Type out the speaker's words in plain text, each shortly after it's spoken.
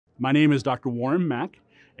My name is Dr. Warren Mack,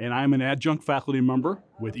 and I'm an adjunct faculty member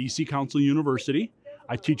with ECCU University.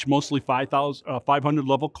 I teach mostly 500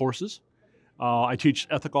 level courses. I teach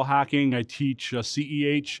ethical hacking, I teach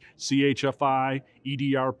CEH, CHFI,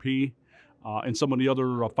 EDRP, and some of the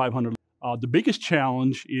other 500. The biggest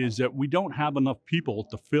challenge is that we don't have enough people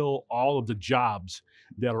to fill all of the jobs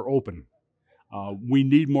that are open. We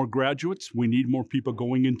need more graduates, we need more people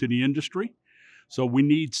going into the industry. So we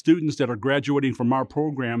need students that are graduating from our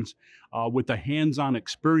programs with the hands-on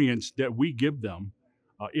experience that we give them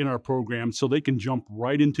in our program so they can jump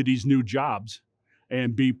right into these new jobs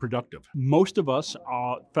and be productive. Most of us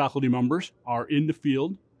faculty members are in the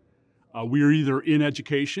field. We are either in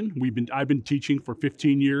education. I've been teaching for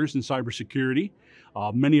 15 years in cybersecurity.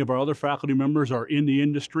 Many of our other faculty members are in the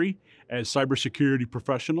industry as cybersecurity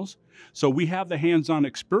professionals. So we have the hands-on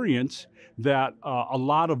experience that a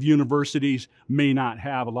lot of universities may not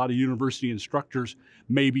have. A lot of university instructors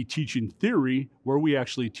may be teaching theory where we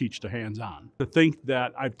actually teach the hands-on. To think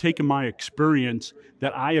that I've taken my experience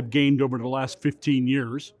that I have gained over the last 15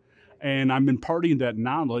 years and I'm imparting that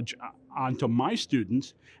knowledge onto my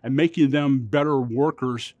students and making them better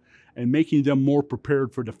workers and making them more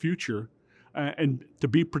prepared for the future and to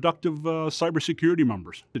be productive cybersecurity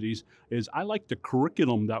members. I like the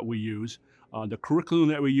curriculum that we use. The curriculum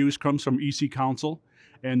that we use comes from EC Council,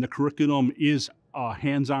 and the curriculum is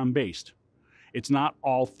hands-on based. It's not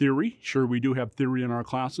all theory. Sure, we do have theory in our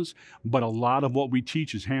classes, but a lot of what we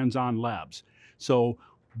teach is hands-on labs. So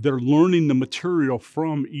they're learning the material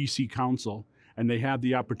from EC Council, and they have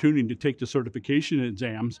the opportunity to take the certification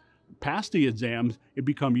exams, pass the exams, and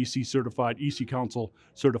become EC certified, EC Council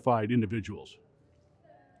certified individuals.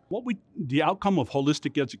 The outcome of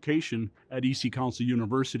holistic education at EC Council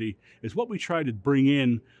University is what we try to bring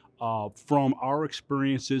in from our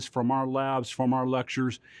experiences, from our labs, from our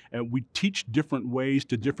lectures, and we teach different ways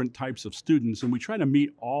to different types of students, and we try to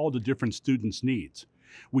meet all the different students' needs.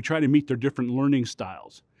 We try to meet their different learning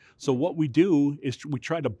styles. So what we do is we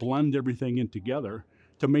try to blend everything in together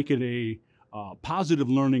to make it a positive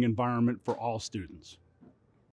learning environment for all students.